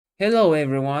Hello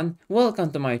everyone,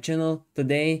 welcome to my channel.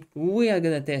 Today we are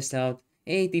gonna test out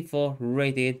 84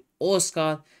 rated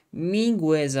Oscar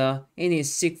Mingueza in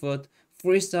his 6 foot,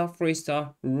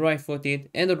 freestyle, right footed,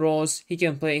 and the roles he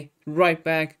can play right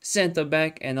back, center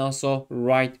back, and also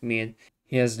right mid.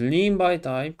 He has lean by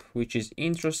type, which is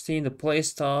interesting. The play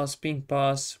style, spin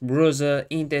pass, bruiser,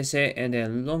 intercept, and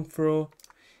then long throw.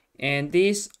 And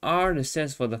these are the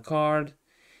stats for the card.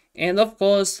 And of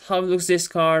course, how looks this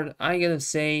card? I gotta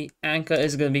say, Anchor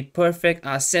is gonna be perfect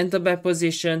as center back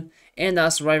position, and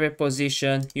as right back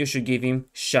position, you should give him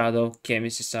Shadow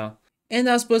chemistry style. And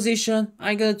as position,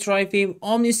 I gotta try him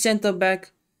Omni center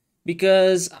back,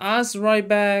 because as right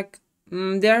back,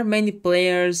 there are many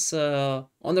players on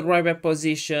the right back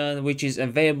position which is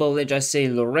available. Let's just say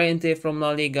Lorente from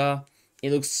La Liga.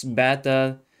 It looks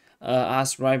better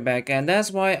as right back, and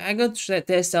that's why I got to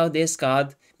test out this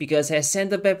card, because it has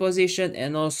center back position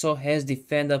and also has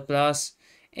defender plus,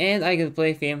 and I can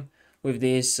play him with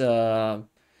this role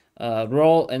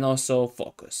and also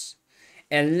focus.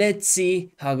 And let's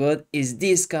see how good is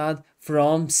this card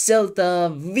from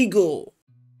Celta Vigo.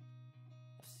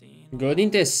 Good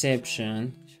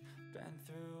interception.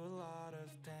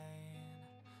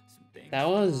 That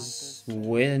was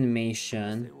weird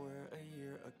animation.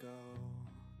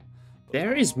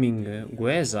 There is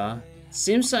Mingueza.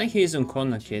 Seems like he's on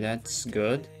corner kick, that's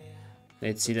good.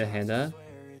 Let's see the header.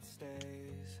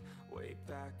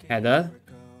 Header.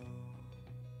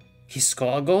 He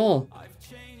scored a goal.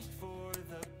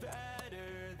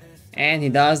 And he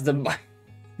does the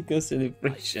bicycle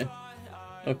celebration.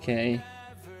 Okay.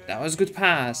 That was a good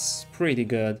pass. Pretty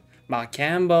good. But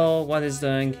Campbell, what is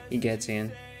doing? He gets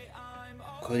in.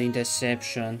 Good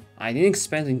interception. I didn't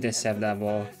expect to intercept that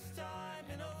ball.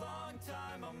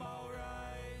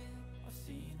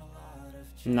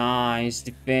 Nice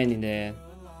defending there.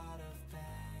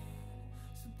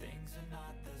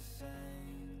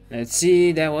 Let's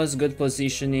see, that was good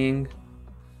positioning.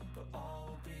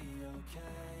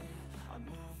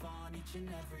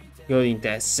 Good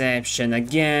interception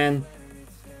again.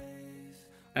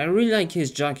 I really like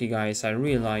his jockey, guys. I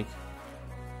really like.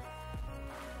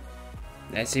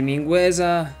 Let's see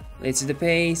Mingueza. Let's see the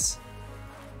pace.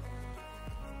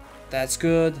 That's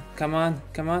good. Come on,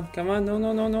 come on, come on.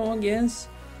 No, against.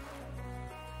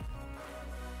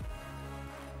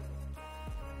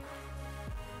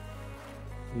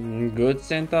 Good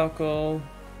tentacle.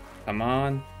 Come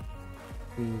on.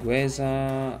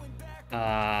 Mingueza.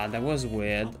 That was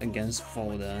weird against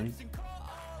Foden.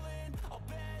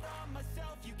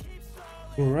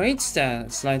 Great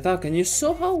stats like that. And you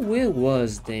saw how weird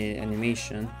was the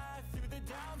animation.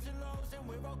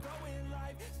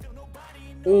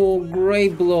 Oh,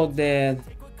 great block there.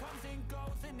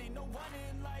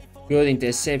 Good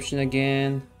interception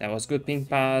again. That was good ping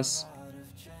pass.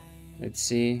 Let's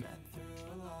see.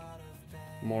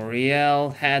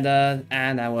 Moriel header,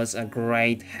 and that was a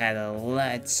great header.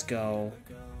 Let's go.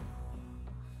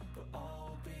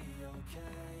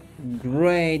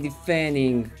 Great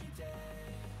defending.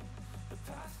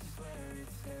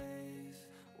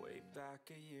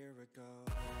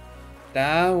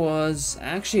 That was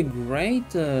actually great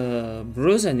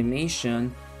bruise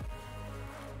animation.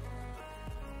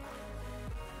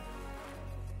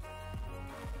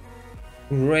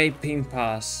 Great ping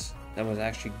pass. That was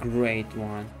actually great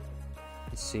one.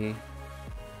 Let's see.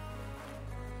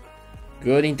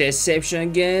 Good interception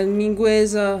again,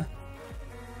 Mingueza.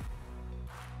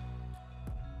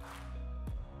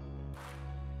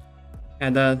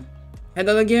 Header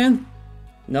again?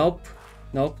 Nope.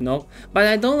 But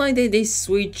I don't like that they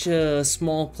switch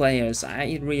small players.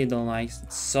 I really don't like.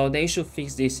 So they should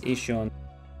fix this issue.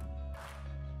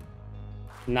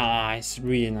 Nice,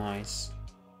 really nice.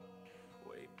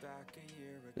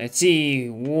 Let's see.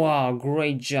 Wow,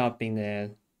 great jumping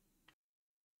there.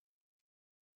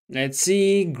 Let's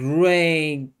see.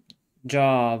 Great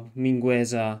job,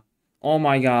 Mingueza. Oh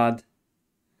my god.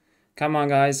 Come on,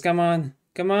 guys. Come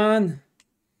on.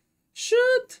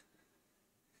 Shoot.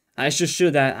 I should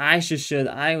shoot that.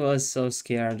 I was so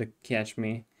scared to catch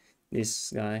me.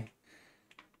 This guy.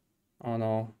 Oh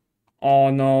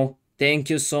no. Thank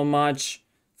you so much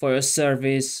for your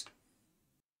service.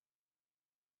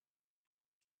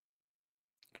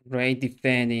 Great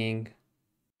defending.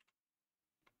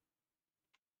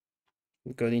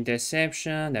 Good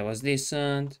interception. That was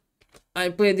decent. I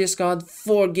played this card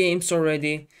 4 games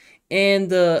already.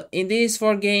 And in these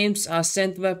 4 games, as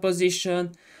center back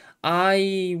position,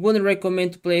 I wouldn't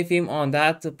recommend to play him on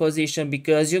that position,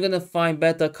 because you're gonna find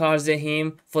better cards than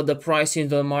him for the price in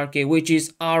the market, which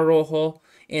is Araujo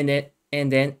and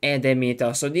then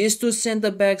Edemita. So these 2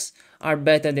 center backs are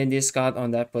better than this card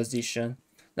on that position.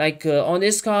 Like on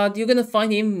this card, you're gonna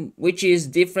find him, which is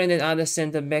different than other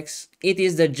center backs. It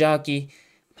is the jockey,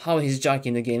 how he's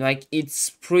jockeying the game. Like it's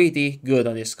pretty good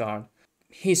on this card.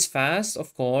 He's fast,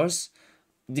 of course.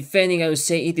 Defending, I would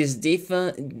say it is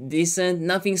decent,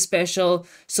 nothing special.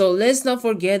 So let's not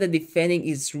forget that defending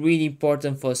is really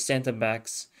important for center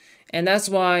backs, and that's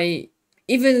why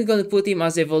even you're gonna put him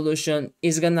as evolution,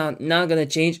 is gonna not gonna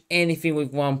change anything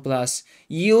with 1+.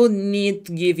 You need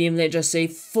to give him, let's just say,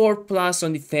 4+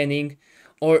 on defending,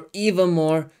 or even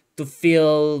more to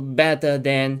feel better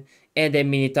than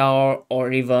Eden Militao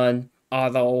or even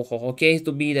Araujo, okay,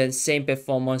 to be the same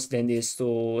performance than these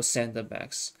two center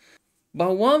backs.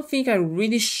 But one thing I'm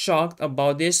really shocked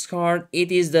about this card,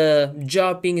 it is the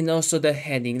jumping and also the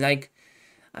heading. Like,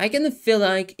 I kind of feel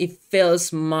like it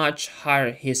feels much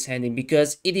higher, his heading,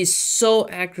 because it is so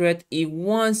accurate. He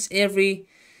wants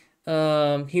most of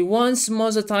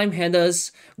the time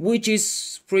headers, which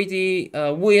is pretty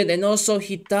weird. And also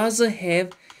he doesn't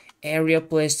have area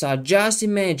playstyle. Just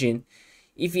imagine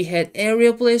if he had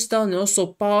area playstyle and also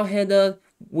power header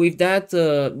with that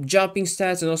jumping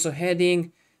stats and also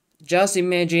heading. Just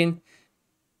imagine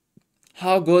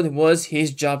how good was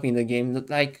his jump in the game.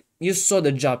 Like, you saw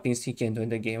the jumpings he can do in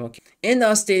the game, okay? And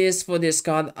our status for this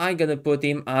card, I gotta put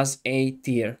him as A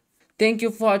tier. Thank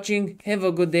you for watching, have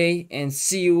a good day, and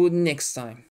see you next time.